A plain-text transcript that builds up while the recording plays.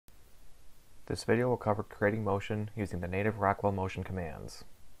This video will cover creating motion using the native Rockwell motion commands.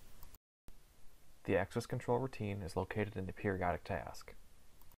 The access control routine is located in the periodic task.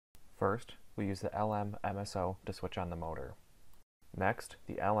 First, we use the LM-MSO to switch on the motor. Next,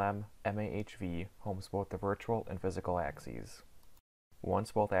 the LM-MAHV homes both the virtual and physical axes.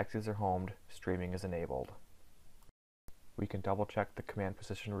 Once both axes are homed, streaming is enabled. We can double-check the command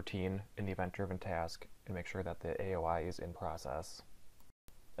position routine in the event-driven task and make sure that the AOI is in process.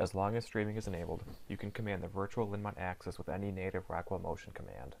 As long as streaming is enabled, you can command the virtual LinMot axis with any native Rockwell motion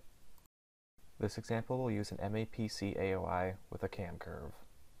command. This example will use an MAPC AOI with a cam curve.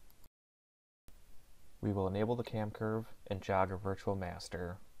 We will enable the cam curve and jog a virtual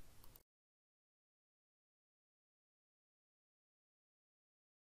master.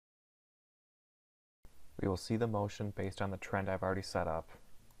 We will see the motion based on the trend I've already set up.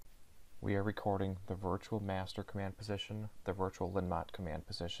 We are recording the virtual master command position, the virtual LinMot command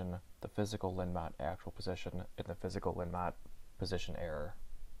position, the physical LinMot actual position, and the physical LinMot position error.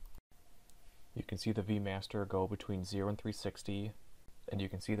 You can see the vmaster go between 0 and 360, and you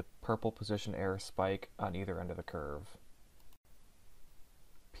can see the purple position error spike on either end of the curve.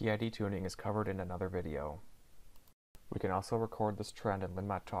 PID tuning is covered in another video. We can also record this trend in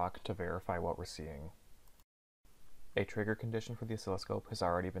LinMot Talk to verify what we're seeing. A trigger condition for the oscilloscope has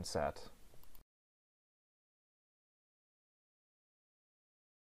already been set.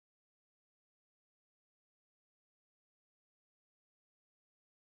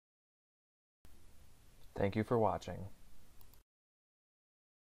 Thank you for watching.